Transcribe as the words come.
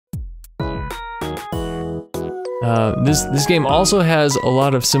This game also has a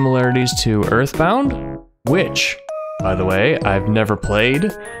lot of similarities to EarthBound, which, by the way, I've never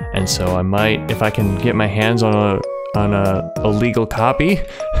played, and so I might, if I can get my hands on a legal copy,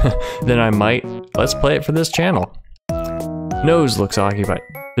 then I might let's play it for this channel. Nose looks occupied.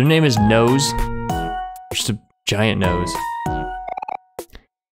 Their name is Nose. Just a giant nose.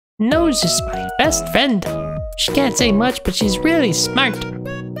 Nose is my best friend. She can't say much, but she's really smart.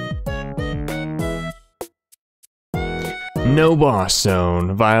 No boss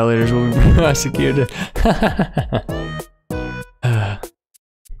zone. Violators will be prosecuted.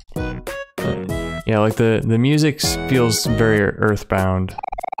 Yeah, like the music feels very EarthBound.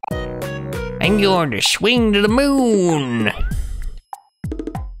 I'm going to swing to the moon.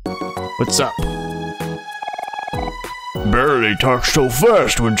 What's up? Barely talks so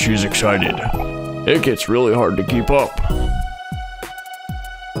fast when she's excited. It gets really hard to keep up.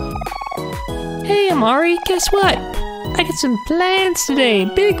 Hey, Omori, guess what? I got some plans today,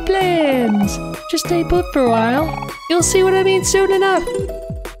 big plans. Just stay put for a while. You'll see what I mean soon enough.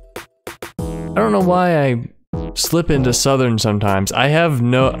 I don't know why I slip into Southern sometimes. I have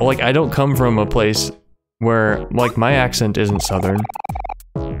no, like, I don't come from a place where, like, my accent isn't Southern.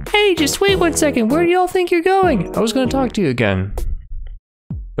 Hey, just wait 1 second. Where do y'all think you're going? I was gonna talk to you again,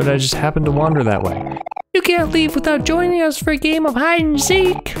 but I just happened to wander that way. You can't leave without joining us for a game of hide and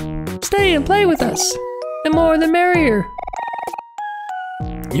seek. Stay and play with us. The more the merrier.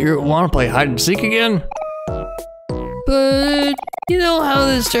 You wanna play hide and seek again? But you know how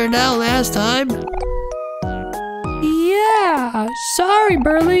this turned out last time? Yeah, sorry,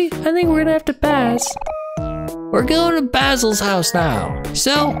 Burley. I think we're gonna have to pass. We're going to Basil's house now,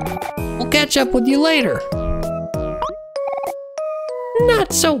 so we'll catch up with you later.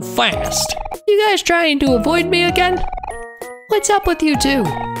 Not so fast. You guys trying to avoid me again? What's up with you two?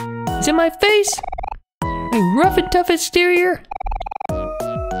 Is it my face? My rough and tough exterior?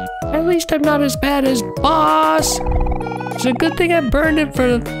 At least I'm not as bad as Boss. It's a good thing I banned him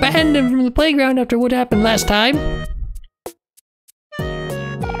from the playground after what happened last time.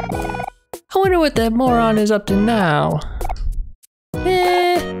 I wonder what that moron is up to now.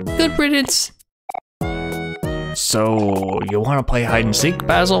 Good riddance. So, you wanna play hide and seek,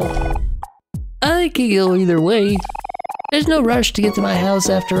 Basil? I could go either way. There's no rush to get to my house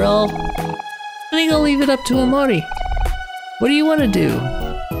after all. I think I'll leave it up to Omori. What do you want to do?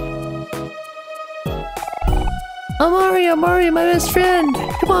 Omori, my best friend.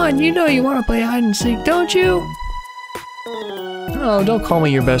 Come on, you know you want to play hide and seek, don't you? Oh, don't call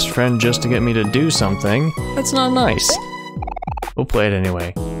me your best friend just to get me to do something. That's not nice. We'll play it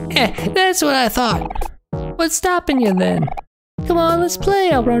anyway. That's what I thought. What's stopping you then? Come on, let's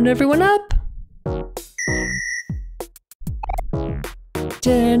play. I'll round everyone up.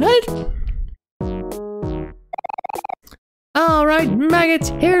 Tonight. Alright, maggots,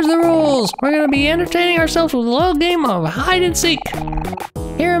 here's the rules. We're gonna be entertaining ourselves with a little game of hide and seek.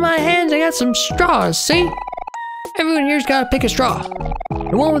 Here in my hands, I got some straws, see? Everyone here's gotta pick a straw.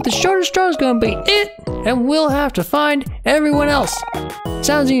 The one with the shortest straw is gonna be it, and we'll have to find everyone else.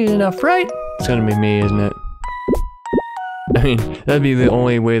 Sounds easy enough, right? It's gonna be me, isn't it? I mean, that'd be the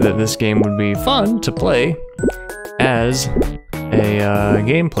only way that this game would be fun to play as a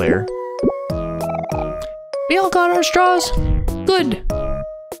game player. We all got our straws? Good.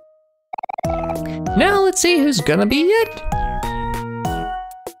 Now let's see who's gonna be it.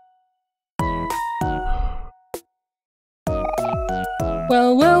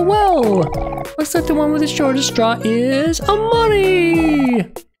 Well. Looks like the one with the shortest straw is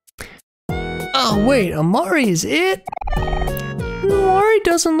Omori. Oh wait, Omori is it? Omori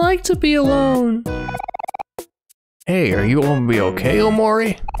doesn't like to be alone. Hey, are you gonna be okay,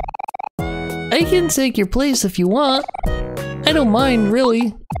 Omori? I can take your place if you want. I don't mind,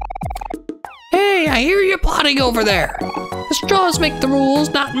 really. Hey, I hear you plotting over there. The straws make the rules,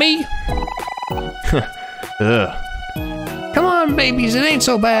 not me. Ugh. Come on, babies, it ain't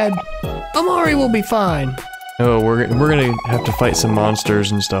so bad. Omori will be fine. Oh, we're gonna have to fight some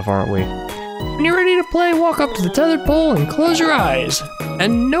monsters and stuff, aren't we? When you're ready to play, walk up to the tethered pole and close your eyes.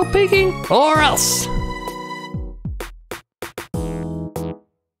 And no peeking, or else.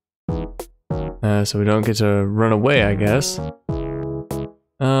 So we don't get to run away, I guess.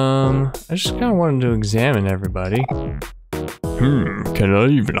 I just kind of wanted to examine everybody. Can I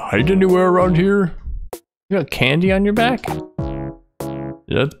even hide anywhere around here? You got candy on your back?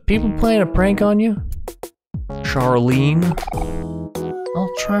 Is that people playing a prank on you? Charlene?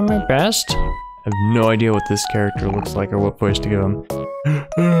 I'll try my best. I have no idea what this character looks like or what voice to give him.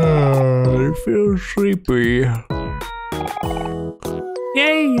 I feel sleepy.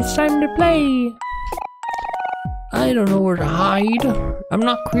 Yay, it's time to play. I don't know where to hide. I'm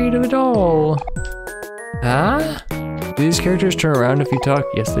not creative at all. Huh? Do these characters turn around if you talk?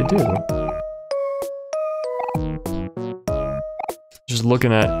 Yes, they do. Just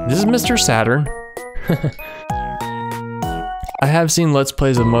looking at... This is Mr. Saturn. I have seen Let's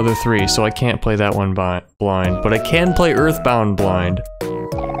Plays of Mother 3, so I can't play that one blind, but I can play EarthBound blind.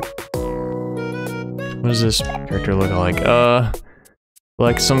 What does this character look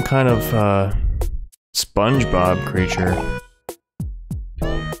like some kind of, SpongeBob creature.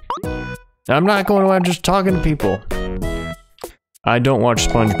 I'm not going around just talking to people. I don't watch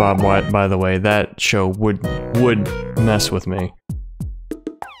SpongeBob, by the way. That show would mess with me.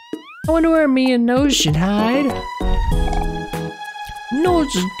 I wonder where me and Nose should hide.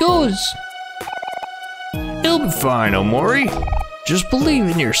 Nose goes. You'll be fine, Omori. Just believe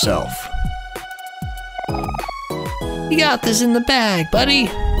in yourself. You got this in the bag, buddy.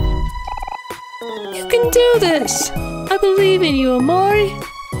 You can do this. I believe in you, Omori.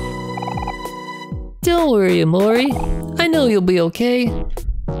 Don't worry, Omori. I know you'll be okay.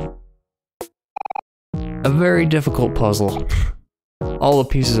 A very difficult puzzle. All the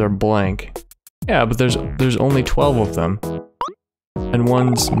pieces are blank. Yeah, but there's only 12 of them. And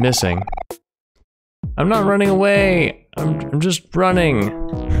one's missing. I'm not running away. I'm just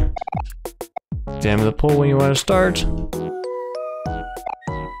running. Examine the pool when you want to start.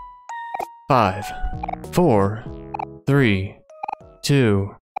 5, 4, 3,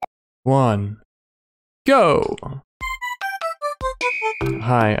 2, 1, go!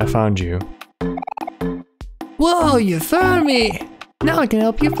 Hi, I found you. Whoa, you found me! Now I can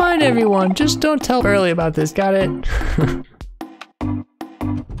help you find everyone. Just don't tell Burley about this, got it?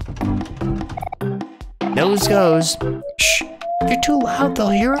 Nose goes. Shh, if you're too loud, they'll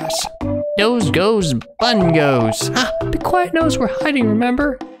hear us. Nose goes, bun goes. Ah, be quiet, Nose, we're hiding,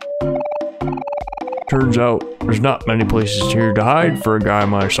 remember? Turns out there's not many places here to hide for a guy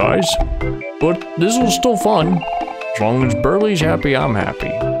my size. But this was still fun. As long as Burley's happy, I'm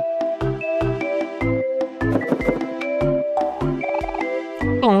happy.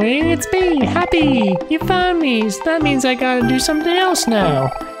 Oh, it's me, Happy! You found me, so that means I gotta do something else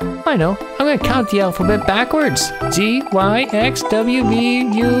now. I know, I'm gonna count the alphabet backwards. Z, Y, X, W,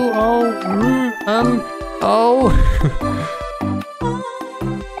 V, U, O, O.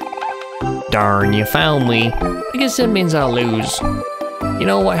 Darn, you found me. I guess that means I'll lose. You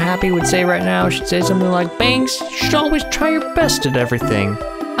know what Happy would say right now? She'd say something like, Banks, you should always try your best at everything.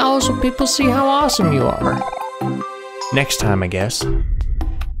 How else will people see how awesome you are? Next time, I guess.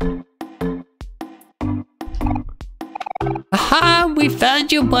 Aha! We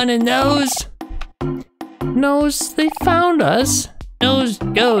found you, Bun and Nose! Nose, they found us. Nose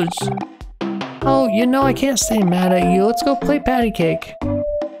goes. Oh, you know I can't stay mad at you. Let's go play patty cake.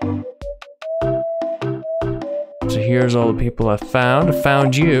 So here's all the people I found. I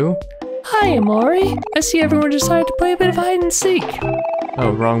found you. Hi, Omori. I see everyone decided to play a bit of hide and seek.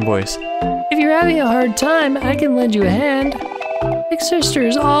 Oh, wrong voice. If you're having a hard time, I can lend you a hand. Big sister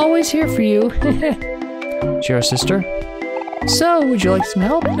is always here for you. Is your sister? So, would you like some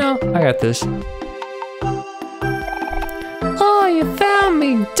help? No, I got this. Oh, you found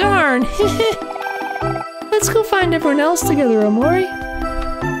me! Darn! Let's go find everyone else together, Omori.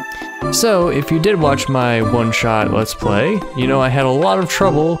 So, if you did watch my one-shot Let's Play, you know I had a lot of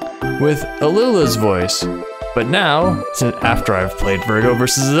trouble with Alula's voice. But now, after I've played Virgo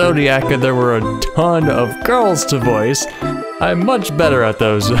vs. Zodiac and there were a ton of girls to voice, I'm much better at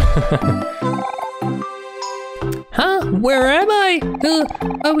those. Huh? Where am I?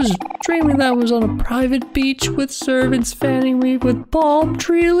 I was dreaming that I was on a private beach with servants fanning me with palm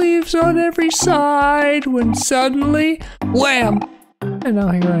tree leaves on every side when suddenly, wham! And now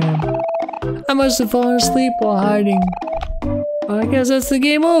here I am. I must have fallen asleep while hiding. I guess that's the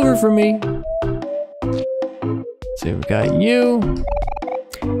game over for me. See, we got you.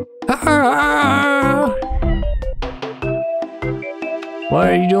 Ah! What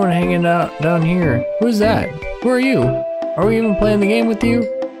are you doing hanging out down here? Who's that? Who are you? Are we even playing the game with you?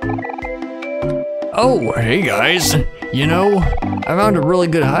 Oh, hey guys. You know, I found a really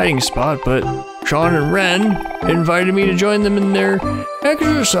good hiding spot, but Sean and Ren invited me to join them in their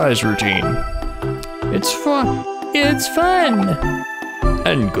exercise routine. It's fun. It's fun.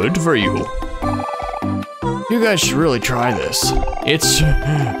 And good for you. You guys should really try this. It's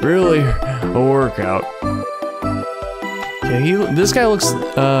really a workout. Yeah, this guy looks,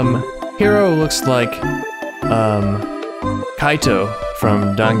 Hero looks like, Kaito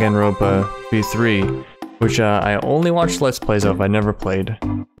from Danganronpa V3, which, I only watched Let's Plays of, I never played.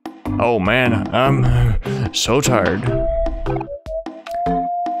 Oh man, I'm so tired.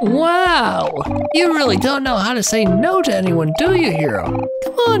 Wow! You really don't know how to say no to anyone, do you, Hero?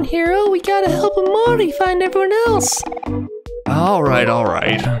 Come on, Hero, we gotta help Omori find everyone else. All right.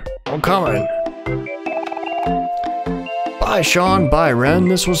 I'm coming. Bye, Sean. Bye, Ren.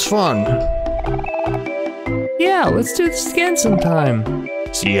 This was fun. Yeah, let's do this again sometime.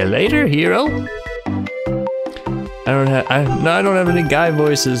 See you later, hero. I don't have any guy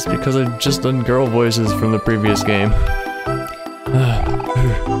voices because I've just done girl voices from the previous game.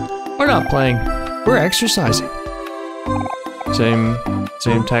 We're not playing. We're exercising. Same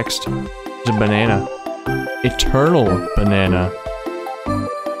text. It's a banana. Eternal banana.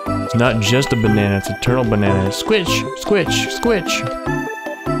 It's not just a banana, it's eternal banana. Squitch, squitch, squitch.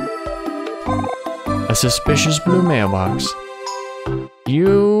 A suspicious blue mailbox.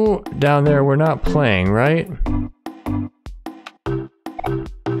 You down there were not playing, right?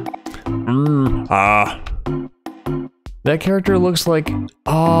 That character looks like...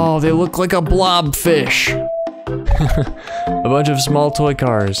 Oh, they look like a blobfish. A bunch of small toy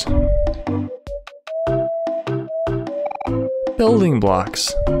cars. Building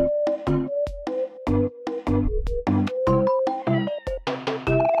blocks.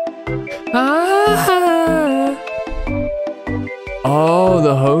 Ah! Oh,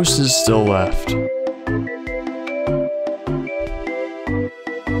 the host is still left.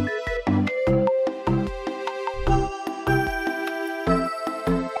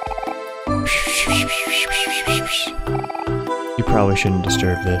 You probably shouldn't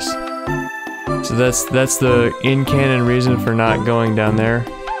disturb this. So that's the in-canon reason for not going down there.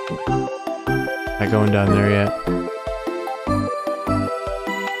 Not going down there yet.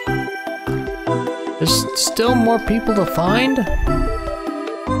 There's still more people to find?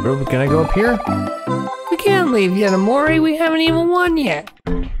 Can I go up here? We can't leave yet, Omori. We haven't even won yet.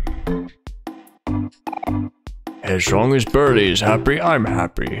 As long as Birdie's happy, I'm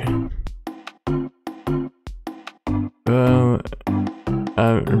happy.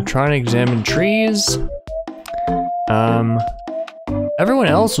 I'm trying to examine trees. Everyone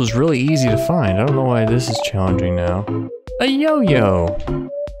else was really easy to find. I don't know why this is challenging now. A yo-yo.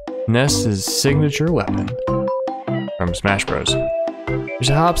 Ness's signature weapon from Smash Bros. There's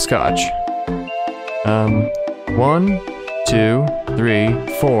a hopscotch. 1, 2, 3,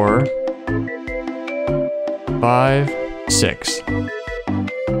 4, 5, 6.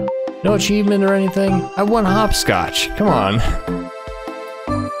 No achievement or anything. I won hopscotch. Come on.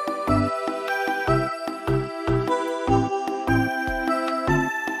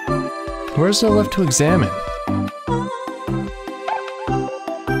 Where's there left to examine?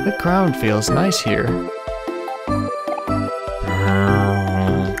 The ground feels nice here.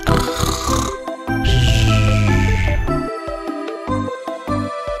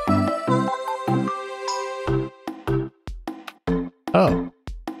 Oh.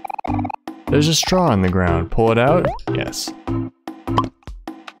 There's a straw on the ground. Pull it out? Yes.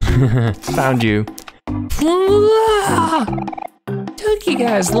 Found you. Took you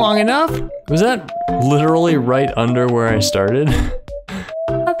guys long enough. Was that literally right under where I started?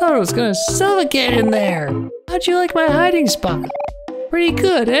 I thought it was gonna suffocate in there. How'd you like my hiding spot? Pretty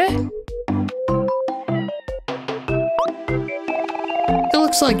good, eh? It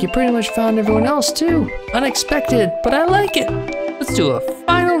looks like you pretty much found everyone else too. Unexpected, but I like it. Let's do a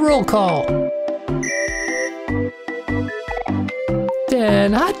final roll call.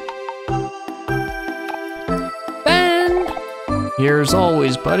 Dan Hot. Ben. Here as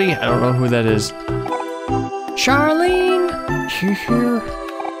always, buddy. I don't know who that is. Charlene. Here.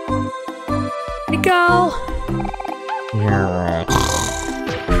 Nicole.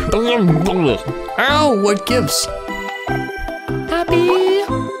 Ow, what gives? Happy.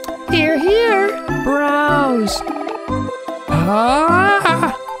 Here. Browse.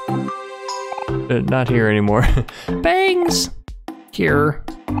 Ah. Not here anymore. Bangs. Here.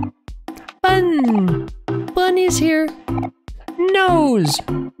 Bun. Bun is here. Nose.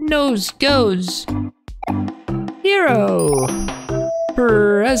 Nose goes. Hero.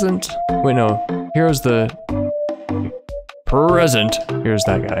 Present. Wait, no. Here's the... Present. Here's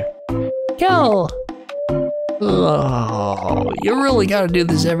that guy. Kel. Oh, you really gotta do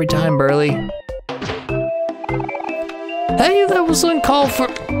this every time, Burley. Hey, that was uncalled for.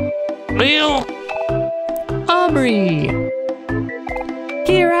 Bill. Aubrey.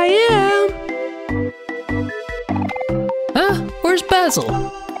 Here I am. Huh? Where's Basil?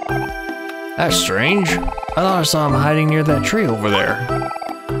 That's strange. I thought I saw him hiding near that tree over there.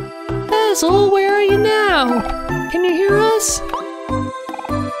 Basil, where are you now? Can you hear us?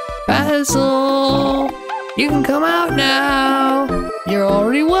 Basil, you can come out now. You're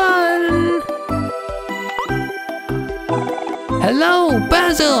already won. Hello,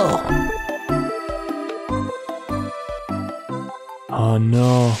 Basil! Oh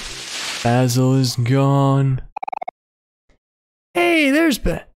no, Basil is gone. Hey, there's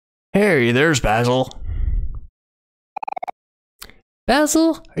Basil.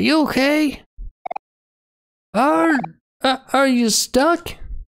 Basil, are you okay? Are you stuck?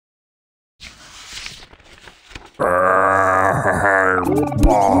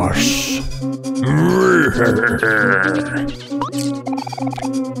 Boss.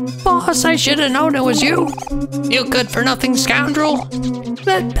 Boss, I should have known it was you. You good-for-nothing scoundrel.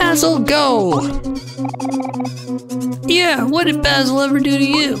 Let Basil go. Yeah, what did Basil ever do to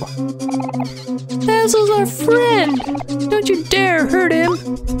you? Basil's our friend. Don't you dare hurt him.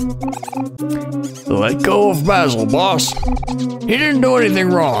 Let go of Basil, boss. He didn't do anything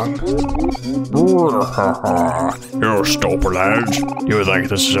wrong. You stupid lads. You think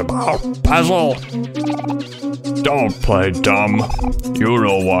this is about Basil? Don't play dumb. You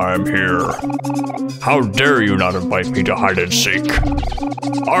know why I'm here. How dare you not invite me to hide and seek?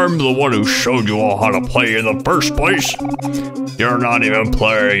 I'm the one who showed you all how to play in the first place. You're not even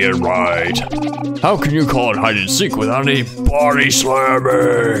playing it right. How can you call it hide and seek without any body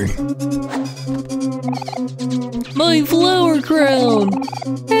slamming? My flower crown!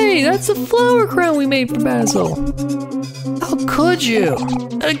 Hey, that's the flower crown we made for Basil. How could you?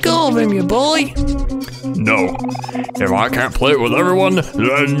 Let go of him, you bully. No. If I can't play it with everyone,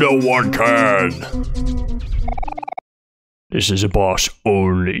 then no one can. This is a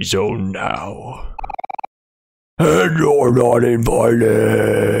boss-only zone now. And you're not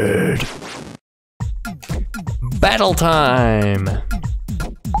invited. Battle time!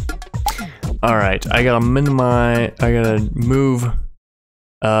 Alright, I gotta move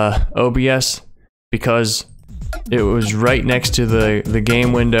OBS because it was right next to the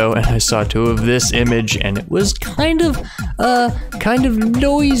game window and I saw two of this image and it was kind of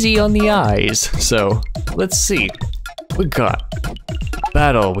noisy on the eyes. So, let's see. We got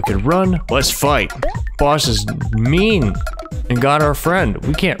battle, we could run, let's fight. Boss is mean and got our friend.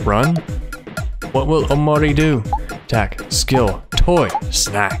 We can't run. What will Omori do? Attack, skill, toy,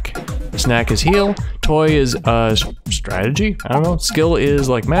 snack. Snack is heal, toy is strategy, I don't know. Skill is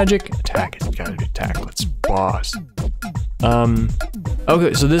like magic, attack, it's gotta be attack, let's boss.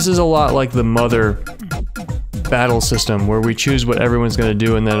 Okay, so this is a lot like the mother battle system where we choose what everyone's gonna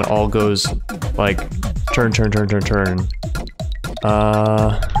do and then it all goes like turn.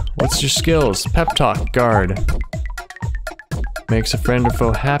 What's your skills? Pep talk, guard. Makes a friend or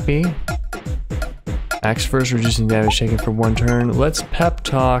foe happy. Acts first, reducing damage taken for 1 turn. Let's pep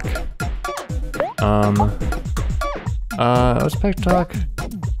talk. Let's pep talk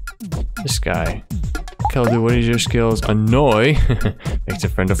this guy. Keldu, what is your skills? Annoy. Makes a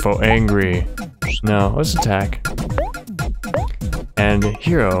friend or foe angry. No, let's attack. And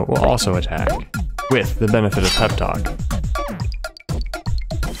hero will also attack. With the benefit of pep talk.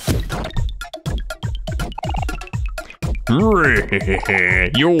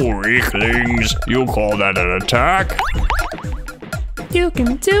 You weaklings! You call that an attack? You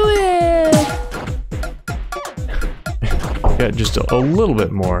can do it! Got just a little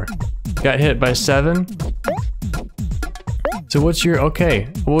bit more. Got hit by 7. So what's your... Okay,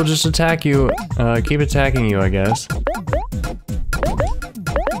 we'll just attack you. Keep attacking you, I guess.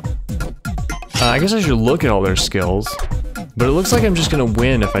 I guess I should look at all their skills. But it looks like I'm just gonna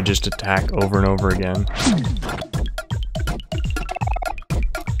win if I just attack over and over again.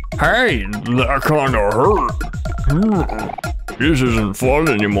 Hey, that kinda hurt. This isn't fun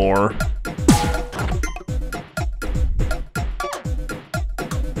anymore.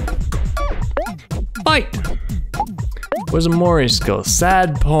 Fight! What's Omori's skill?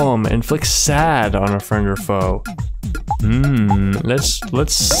 Sad poem. Inflicts sad on a friend or foe.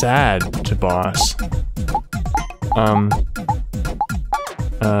 Let's sad to boss.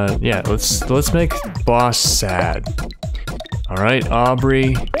 Yeah, let's make boss sad. Alright,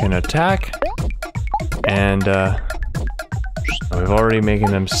 Aubrey can attack. And we've already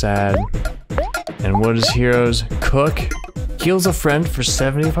making them sad. And what is heroes? Cook. Heals a friend for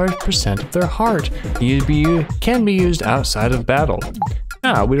 75% of their heart. Can be used outside of battle.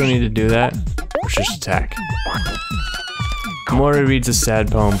 Ah, we don't need to do that. Let's just attack. Omori reads a sad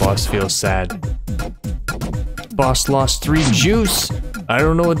poem, boss feels sad. Boss lost 3 juice. I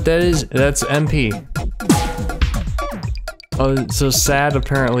don't know what that is. That's MP. Oh, so sad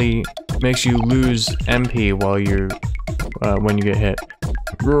apparently makes you lose MP while you're when you get hit.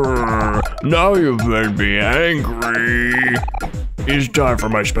 Now you've made me angry. It's time for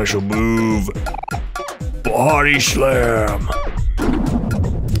my special move. Body slam.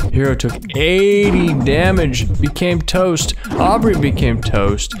 Hero took 80 damage, became toast. Aubrey became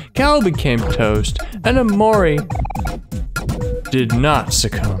toast. Cal became toast. And Omori did not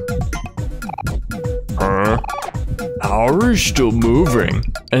succumb. Huh? How are we still moving?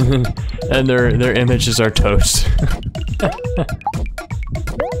 And their images are toast.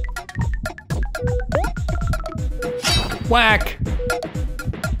 Whack!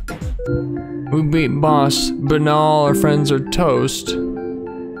 We beat boss, but now all our friends are toast.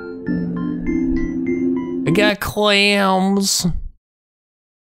 I got clams.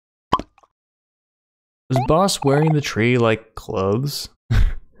 Is boss wearing the tree like clothes?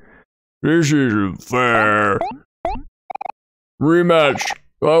 This isn't fair. Rematch.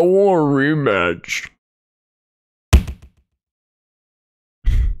 I want a rematch.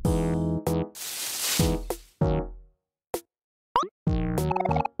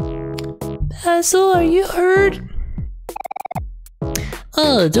 Basil, are you hurt?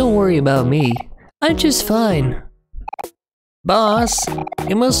 Oh, don't worry about me. I'm just fine. Boss,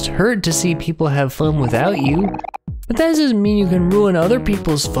 it must hurt to see people have fun without you. But that doesn't mean you can ruin other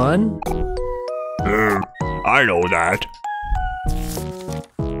people's fun. I know that.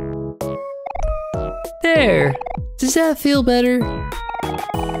 There. Does that feel better?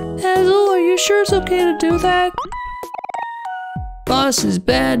 Basil, are you sure it's okay to do that? Boss is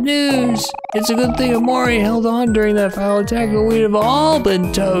bad news. It's a good thing Omori held on during that foul attack or we'd have all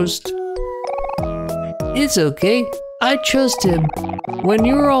been toast. It's okay. I trust him. When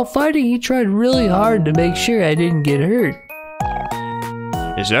you were all fighting, he tried really hard to make sure I didn't get hurt.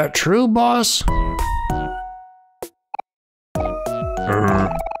 Is that true, boss?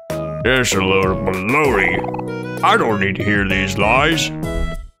 That's a load of baloney. I don't need to hear these lies.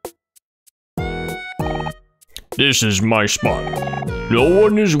 This is my spot. No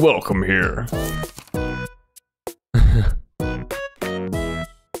one is welcome here.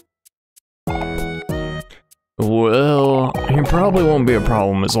 Well, he probably won't be a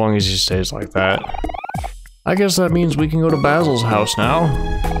problem as long as he stays like that. I guess that means we can go to Basil's house now.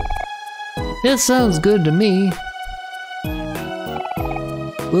 That sounds good to me.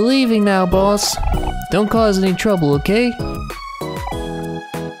 We're leaving now, boss. Don't cause any trouble, okay?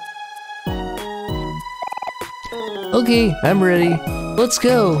 Okay, I'm ready. Let's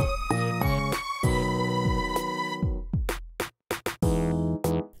go.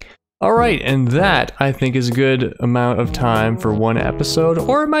 Alright, and that, I think, is a good amount of time for one episode,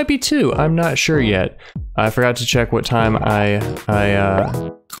 or it might be two, I'm not sure yet. I forgot to check what time I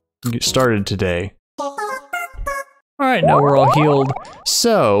started today. Alright, now we're all healed,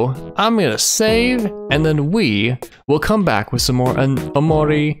 so I'm gonna save, and then we will come back with some more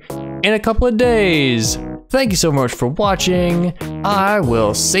Omori in a couple of days. Thank you so much for watching. I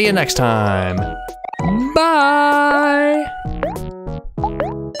will see you next time. Bye!